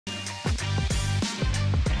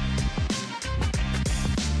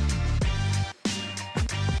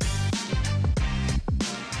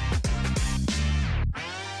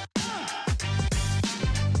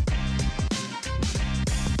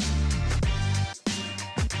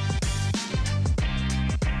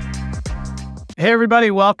Hey, everybody,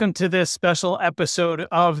 welcome to this special episode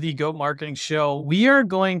of the Go Marketing Show. We are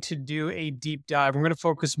going to do a deep dive. We're going to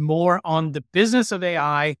focus more on the business of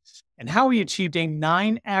AI and how we achieved a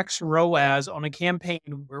 9x ROAS on a campaign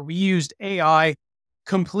where we used AI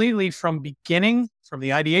completely from beginning, from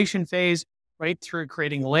the ideation phase, right through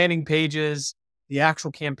creating landing pages, the actual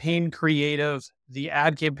campaign creative, the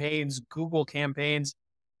ad campaigns, Google campaigns,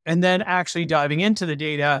 and then actually diving into the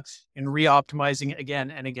data and re-optimizing again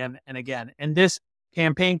and again and again. And this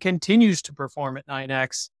campaign continues to perform at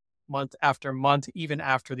 9x month after month, even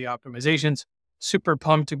after the optimizations. Super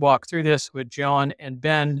pumped to walk through this with John and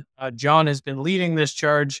Ben. John has been leading this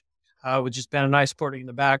charge, with just Ben and I supporting in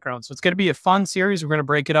the background. So it's going to be a fun series. We're going to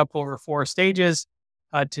break it up over 4 stages.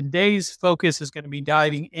 Today's focus is going to be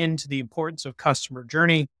diving into the importance of customer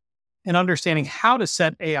journey and understanding how to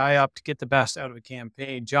set AI up to get the best out of a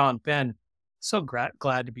campaign. John, Ben, so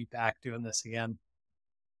glad to be back doing this again.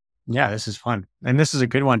 Yeah, this is fun. And this is a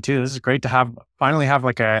good one too. This is great to finally have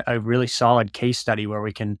like a really solid case study where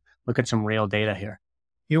we can look at some real data here.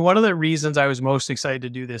 You know, one of the reasons I was most excited to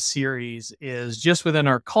do this series is just within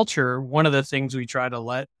our culture, one of the things we try to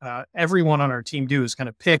let everyone on our team do is kind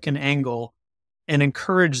of pick an angle and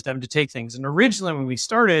encourage them to take things. And originally when we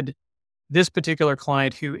started, this particular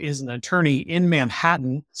client, who is an attorney in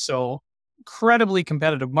Manhattan, so incredibly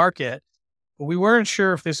competitive market, but we weren't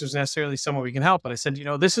sure if this was necessarily someone we can help. But I said,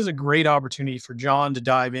 this is a great opportunity for John to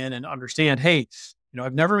dive in and understand, hey,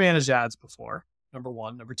 I've never managed ads before, number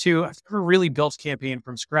one. Number two, I've never really built a campaign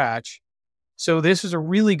from scratch. So this is a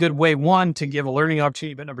really good way, one, to give a learning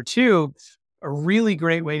opportunity, but number two, a really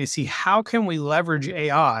great way to see how can we leverage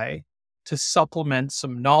AI to supplement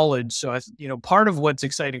some knowledge. So, part of what's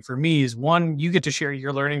exciting for me is, one, you get to share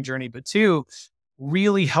your learning journey, but two,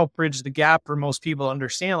 really help bridge the gap for most people to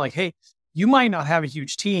understand, like, hey, you might not have a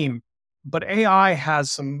huge team, but AI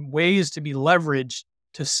has some ways to be leveraged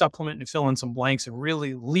to supplement and fill in some blanks and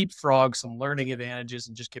really leapfrog some learning advantages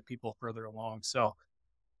and just get people further along. So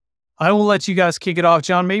I will let you guys kick it off.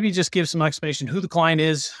 John, maybe just give some explanation who the client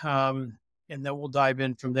is, and then we'll dive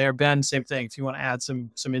in from there. Ben, same thing. If you want to add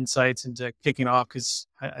some insights into kicking off, because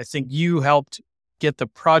I think you helped get the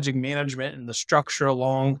project management and the structure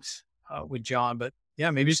along with John. But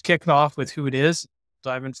yeah, maybe just kick it off with who it is,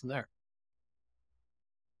 dive in from there.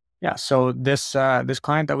 Yeah. So this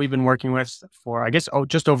client that we've been working with for, I guess,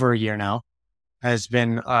 just over a year now has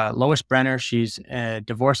been Lois Brenner. She's a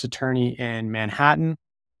divorce attorney in Manhattan,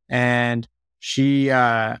 and she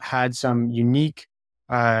had some unique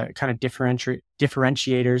kind of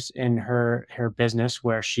differentiators in her business,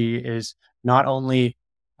 where she is not only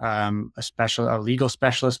a legal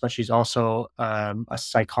specialist, but she's also a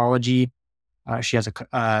psychology. She has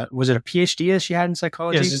was it a PhD that she had in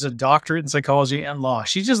psychology? Yeah, she's a doctorate in psychology and law.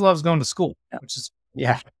 She just loves going to school, which is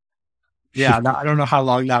yeah. I don't know how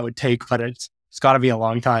long that would take, but it's got to be a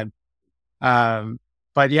long time.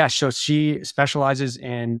 But yeah, so she specializes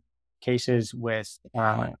in cases with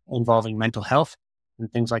involving mental health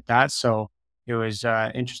and things like that. So it was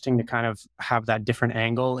interesting to kind of have that different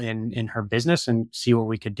angle in her business and see what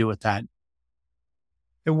we could do with that.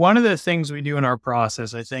 And one of the things we do in our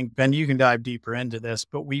process, I think, Ben, you can dive deeper into this,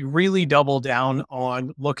 but we really double down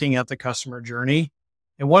on looking at the customer journey.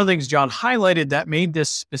 And one of the things John highlighted that made this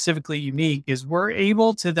specifically unique is we're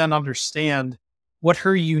able to then understand what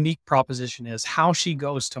her unique proposition is, how she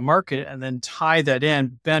goes to market, and then tie that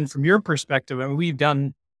in. Ben, from your perspective, and we've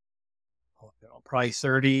done probably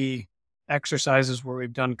 30 exercises where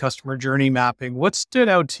we've done customer journey mapping. What stood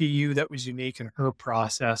out to you that was unique in her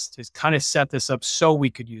process to kind of set this up so we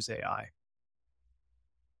could use AI?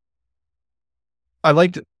 I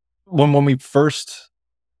liked when we first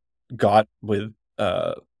got with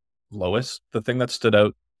Lois, the thing that stood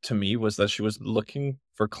out to me was that she was looking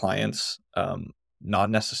for clients, not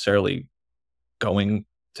necessarily going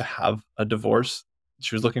to have a divorce.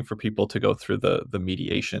 She was looking for people to go through the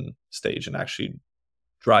mediation stage and actually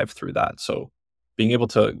drive through that. So being able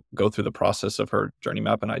to go through the process of her journey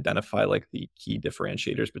map and identify like the key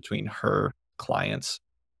differentiators between her clients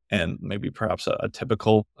and maybe perhaps a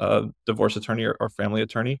typical divorce attorney or family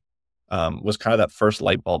attorney was kind of that first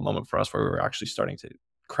light bulb moment for us, where we were actually starting to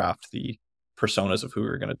craft the personas of who we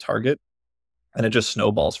were going to target. And it just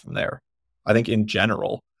snowballs from there. I think in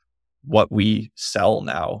general, what we sell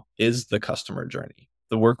now is the customer journey.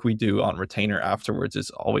 The work we do on retainer afterwards is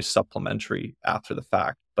always supplementary after the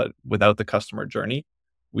fact, but without the customer journey,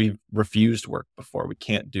 we've refused work before. We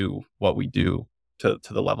can't do what we do to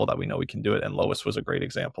the level that we know we can do it. And Lois was a great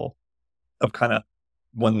example of kind of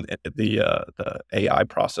when the AI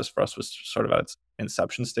process for us was sort of at its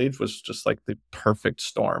inception stage, was just like the perfect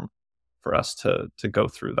storm for us to go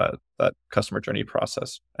through that that customer journey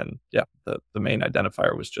process. And yeah, the main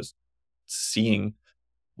identifier was just seeing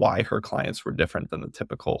why her clients were different than the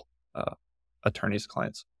typical attorney's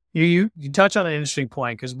clients. You touch on an interesting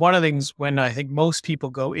point, because one of the things when I think most people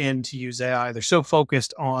go in to use AI, they're so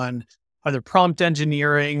focused on either prompt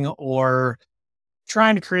engineering or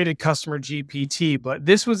trying to create a customer GPT. But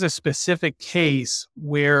this was a specific case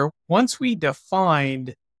where once we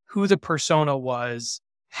defined who the persona was,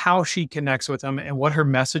 how she connects with them, and what her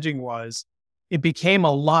messaging was, it became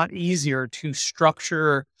a lot easier to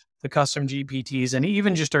structure the custom GPTs and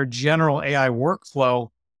even just our general AI workflow,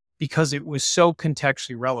 because it was so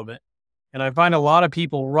contextually relevant. And I find a lot of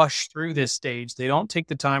people rush through this stage. They don't take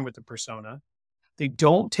the time with the persona. They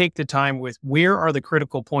don't take the time with where are the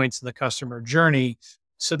critical points in the customer journey.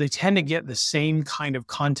 So they tend to get the same kind of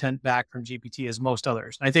content back from GPT as most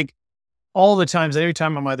others. And I think all the times, every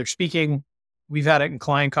time I'm either speaking, we've had it in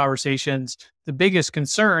client conversations, the biggest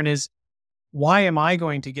concern is, why am I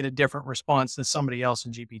going to get a different response than somebody else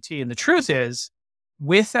in GPT? And the truth is,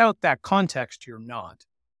 without that context, you're not.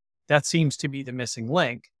 That seems to be the missing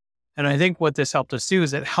link. And I think what this helped us do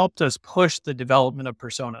is it helped us push the development of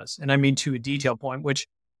personas. And I mean, to a detail point, which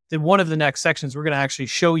then one of the next sections, we're going to actually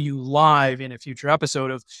show you live in a future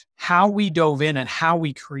episode of how we dove in and how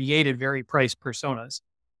we created very precise personas.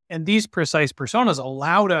 And these precise personas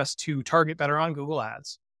allowed us to target better on Google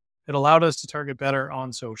Ads. It allowed us to target better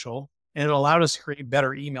on social, and it allowed us to create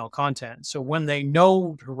better email content. So when they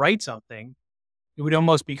know to write something, it would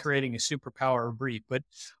almost be creating a superpower brief. But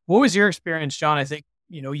what was your experience, John? I think,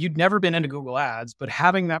 you'd never been into Google Ads, but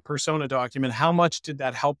having that persona document, how much did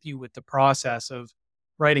that help you with the process of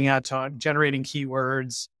writing ad talk, generating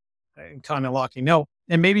keywords, and kind of locking? No,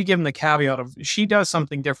 and maybe give them the caveat of she does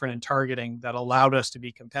something different in targeting that allowed us to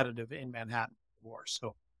be competitive in Manhattan before.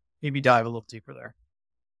 So maybe dive a little deeper there.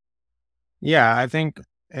 Yeah, I think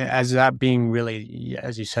as that being really,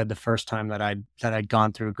 as you said, the first time that I'd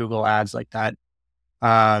gone through Google Ads like that,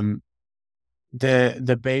 the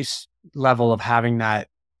base level of having that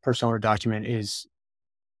persona document is,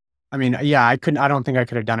 I mean, yeah, I don't think I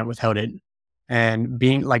could have done it without it. And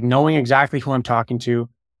being like, knowing exactly who I'm talking to,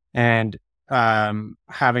 and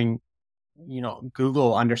having,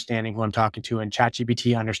 Google understanding who I'm talking to, and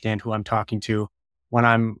ChatGPT understand who I'm talking to when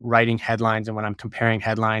I'm writing headlines and when I'm comparing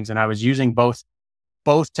headlines. And I was using both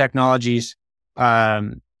technologies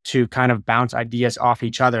to kind of bounce ideas off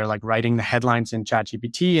each other, like writing the headlines in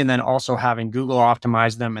ChatGPT and then also having Google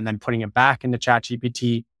optimize them and then putting it back into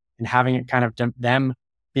ChatGPT and having it kind of them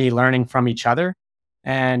be learning from each other,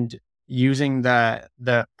 and using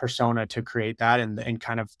the persona to create that, and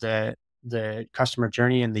kind of the customer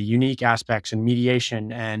journey and the unique aspects and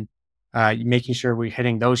mediation, and making sure we're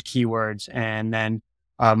hitting those keywords, and then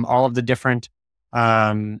all of the different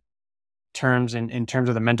terms in terms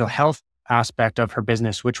of the mental health aspect of her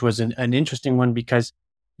business, which was an interesting one, because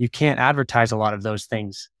you can't advertise a lot of those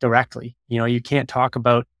things directly. You can't talk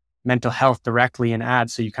about mental health directly in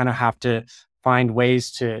ads. So you kind of have to find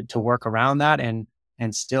ways to work around that and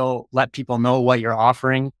still let people know what you're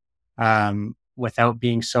offering without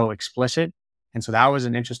being so explicit. And so that was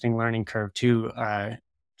an interesting learning curve too,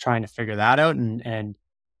 trying to figure that out. And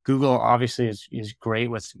Google obviously is great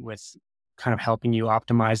with kind of helping you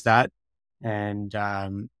optimize that. And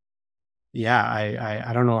yeah,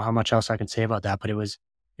 I don't know how much else I can say about that, but it was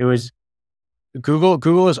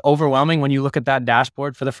Google is overwhelming when you look at that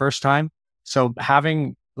dashboard for the first time. So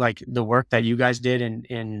having like the work that you guys did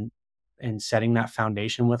in setting that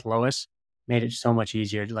foundation with Lois made it so much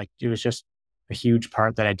easier. Like, it was just a huge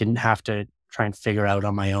part that I didn't have to try and figure out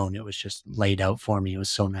on my own. It was just laid out for me. It was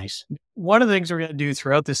so nice. One of the things we're going to do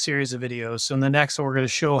throughout this series of videos, so in the next one, we're going to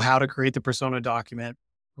show how to create the persona document.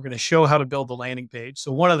 We're going to show how to build the landing page.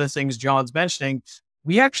 So one of the things John's mentioning,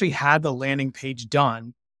 we actually had the landing page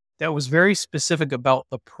done that was very specific about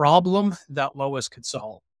the problem that Lois could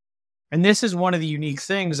solve. And this is one of the unique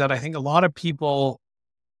things that I think a lot of people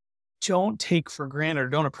don't take for granted or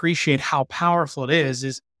don't appreciate how powerful it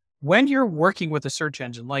is when you're working with a search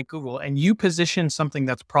engine like Google and you position something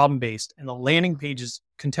that's problem-based and the landing page is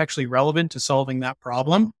contextually relevant to solving that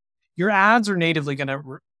problem, your ads are natively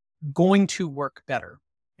going to work better.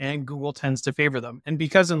 And Google tends to favor them. And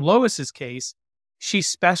because in Lois's case, she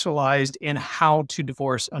specialized in how to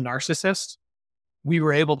divorce a narcissist, we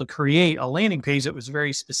were able to create a landing page that was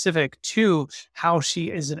very specific to how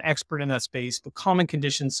she is an expert in that space, the common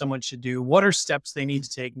conditions someone should do, what are steps they need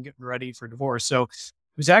to take and get ready for divorce. So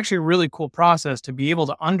it was actually a really cool process to be able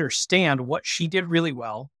to understand what she did really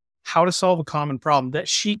well, how to solve a common problem that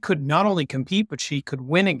she could not only compete, but she could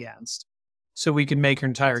win against. So we could make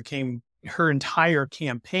her entire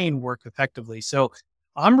campaign work effectively. So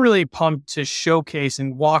I'm really pumped to showcase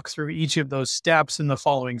and walk through each of those steps in the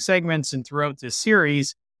following segments and throughout this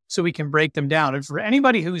series so we can break them down. And for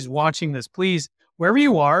anybody who's watching this, please, wherever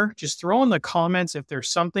you are, just throw in the comments if there's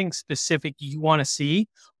something specific you want to see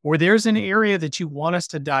or there's an area that you want us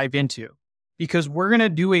to dive into, because we're going to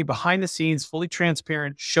do a behind the scenes, fully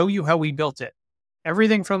transparent, show you how we built it.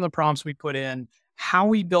 Everything from the prompts we put in, how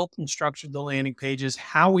we built and structured the landing pages,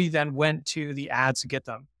 how we then went to the ads to get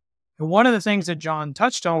them. And one of the things that John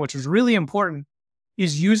touched on, which was really important,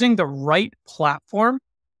 is using the right platform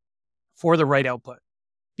for the right output.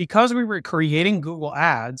 Because we were creating Google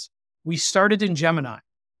Ads, we started in Gemini.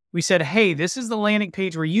 We said, hey, this is the landing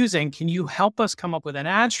page we're using. Can you help us come up with an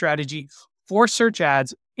ad strategy for search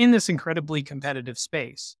ads in this incredibly competitive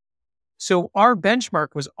space? So our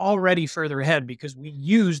benchmark was already further ahead because we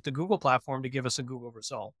used the Google platform to give us a Google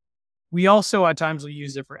result. We also at times will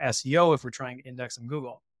use it for SEO if we're trying to index in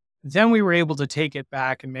Google. Then we were able to take it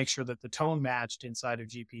back and make sure that the tone matched inside of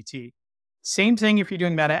GPT. Same thing if you're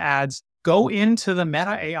doing meta ads, go into the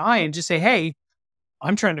meta AI and just say, hey,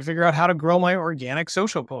 I'm trying to figure out how to grow my organic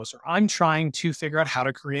social posts, or I'm trying to figure out how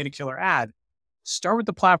to create a killer ad. Start with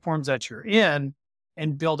the platforms that you're in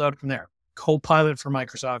and build out from there. Copilot for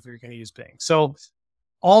Microsoft if you're going to use Bing. So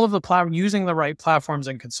all of the using the right platforms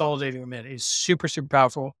and consolidating them in is super, super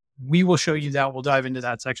powerful. We will show you that. We'll dive into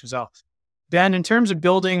that section as well. Ben, in terms of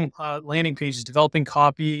building landing pages, developing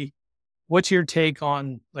copy, what's your take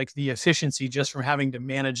on like the efficiency just from having to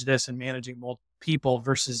manage this and managing multiple people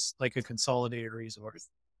versus like a consolidated resource?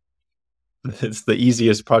 It's the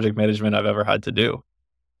easiest project management I've ever had to do.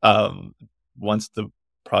 Once the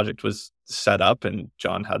project was set up and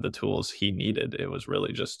John had the tools he needed, it was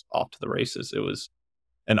really just off to the races. It was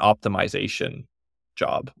an optimization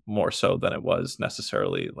job more so than it was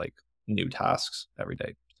necessarily like new tasks every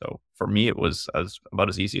day. So for me, it was about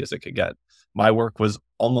as easy as it could get. My work was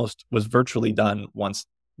virtually done once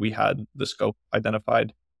we had the scope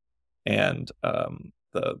identified and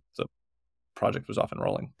the project was off and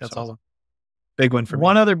rolling. That's awesome. Big win for me.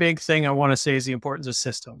 One other big thing I want to say is the importance of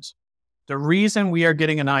systems. The reason we are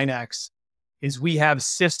getting a 9X is we have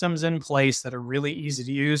systems in place that are really easy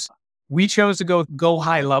to use. We chose to go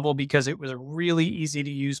high level because it was a really easy to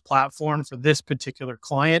use platform for this particular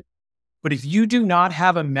client. But if you do not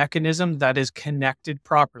have a mechanism that is connected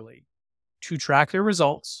properly to track their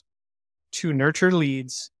results, to nurture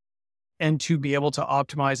leads, and to be able to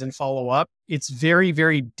optimize and follow up, it's very,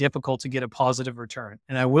 very difficult to get a positive return.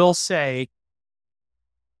 And I will say,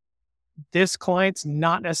 this client's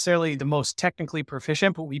not necessarily the most technically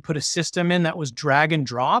proficient, but we put a system in that was drag and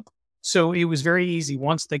drop. So it was very easy.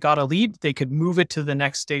 Once they got a lead, they could move it to the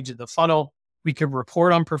next stage of the funnel. We could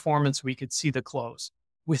report on performance. We could see the close.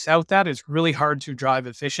 Without that, it's really hard to drive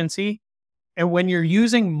efficiency. And when you're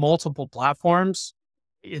using multiple platforms,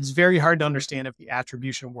 it's very hard to understand if the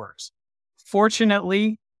attribution works.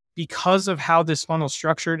 Fortunately, because of how this funnel is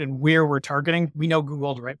structured and where we're targeting, we know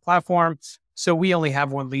Google the right platform. So we only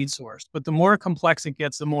have one lead source. But the more complex it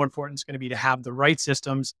gets, the more important it's going to be to have the right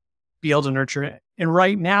systems, be able to nurture it. And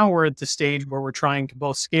right now we're at the stage where we're trying to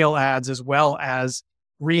both scale ads as well as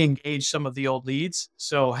re-engage some of the old leads.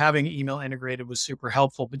 So having email integrated was super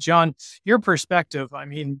helpful. But John, your perspective, I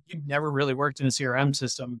mean, you've never really worked in a CRM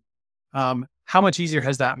system. How much easier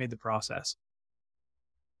has that made the process?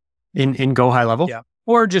 In GoHighLevel? Yeah.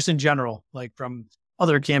 Or just in general, like from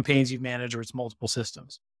other campaigns you've managed or it's multiple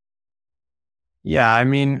systems? Yeah. I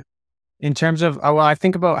mean, in terms of, well, I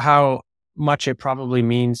think about how much it probably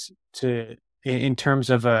means in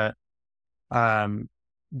terms of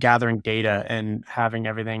gathering data and having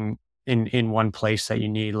everything in one place that you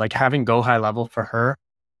need. Like having GoHighLevel for her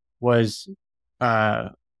was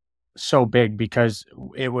so big because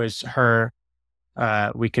it was her.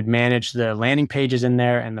 We could manage the landing pages in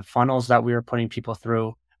there and the funnels that we were putting people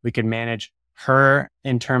through. We could manage her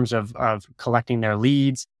in terms of collecting their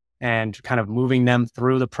leads and kind of moving them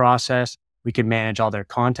through the process. We could manage all their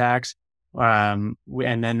contacts. And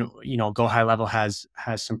then, GoHighLevel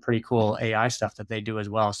has some pretty cool AI stuff that they do as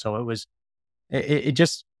well. So it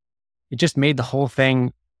just made the whole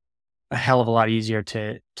thing a hell of a lot easier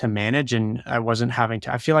to manage. And I wasn't having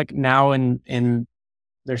to, I feel like now in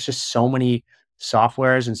there's just so many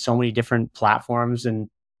softwares and so many different platforms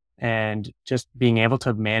and just being able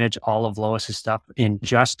to manage all of Lois's stuff in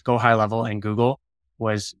just GoHighLevel and Google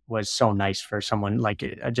was so nice for someone. Like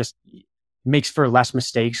it just makes for less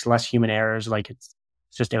mistakes, less human errors. Like it's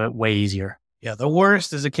just way easier. Yeah. The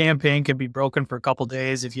worst is a campaign can be broken for a couple of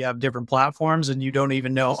days if you have different platforms and you don't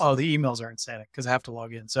even know, oh, the emails aren't static because I have to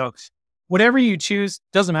log in. So whatever you choose,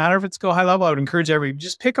 doesn't matter if it's GoHighLevel. I would encourage everybody,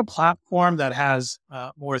 just pick a platform that has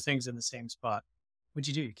more things in the same spot. What'd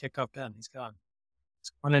you do? You kicked off Ben. He's gone.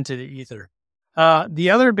 He's gone into the ether. The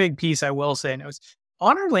other big piece I will say, and it was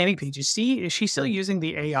on our landing page, is she still using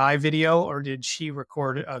the AI video, or did she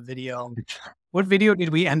record a video? What video did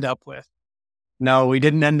we end up with? No, we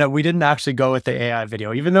didn't actually go with the AI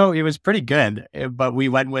video, even though it was pretty good, but we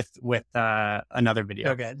went with another video.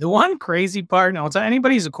 Okay. The one crazy part, now,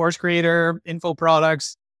 anybody's a course creator, info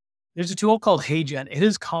products, there's a tool called HeyGen. It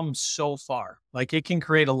has come so far. Like, it can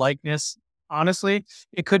create a likeness. Honestly,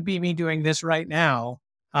 it could be me doing this right now.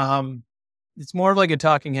 It's more of like a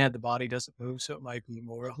talking head. The body doesn't move, so it might be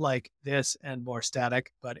more like this and more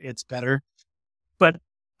static, but it's better. But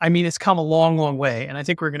I mean, it's come a long, long way. And I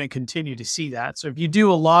think we're going to continue to see that. So if you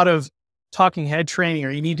do a lot of talking head training,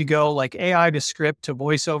 or you need to go like AI to script to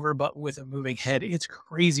voiceover, but with a moving head, it's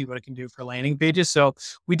crazy what it can do for landing pages. So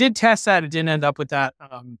we did test that. It didn't end up with that.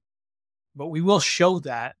 But we will show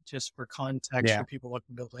that just for context for people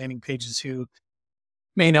looking to build landing pages who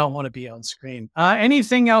may not want to be on screen.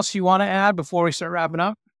 Anything else you want to add before we start wrapping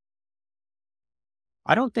up?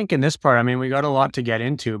 I don't think in this part, I mean, we got a lot to get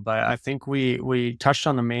into, but I think we touched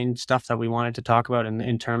on the main stuff that we wanted to talk about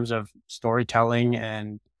in terms of storytelling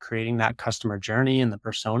and creating that customer journey and the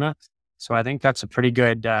persona. So I think that's a pretty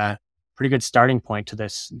good starting point to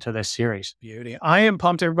this series. Beauty. I am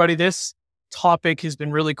pumped, everybody. This topic has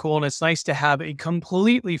been really cool, and it's nice to have a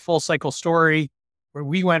completely full cycle story where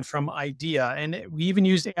we went from idea, and we even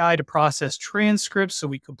used AI to process transcripts so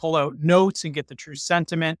we could pull out notes and get the true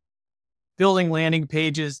sentiment, building landing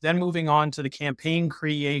pages, then moving on to the campaign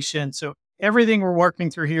creation. So everything we're working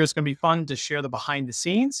through here is going to be fun to share the behind the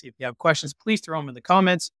scenes. If you have questions, please throw them in the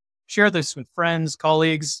comments. Share this with friends,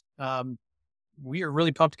 colleagues. We are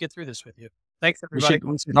really pumped to get through this with you. Thanks, everybody.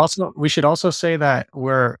 We should also say that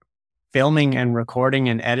we're filming and recording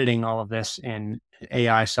and editing all of this in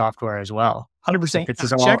AI software as well.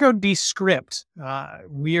 100%. Check out Descript.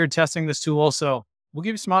 We are testing this tool, so we'll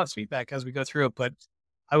give you some honest feedback as we go through it. But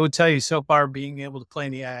I would tell you, so far, being able to play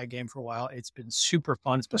in the AI game for a while, it's been super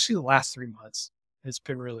fun, especially the last 3 months. It's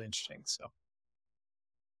been really interesting. So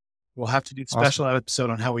we'll have to do a special episode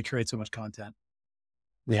on how we create so much content.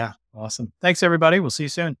 Yeah. Awesome. Thanks, everybody. We'll see you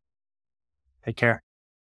soon. Take care.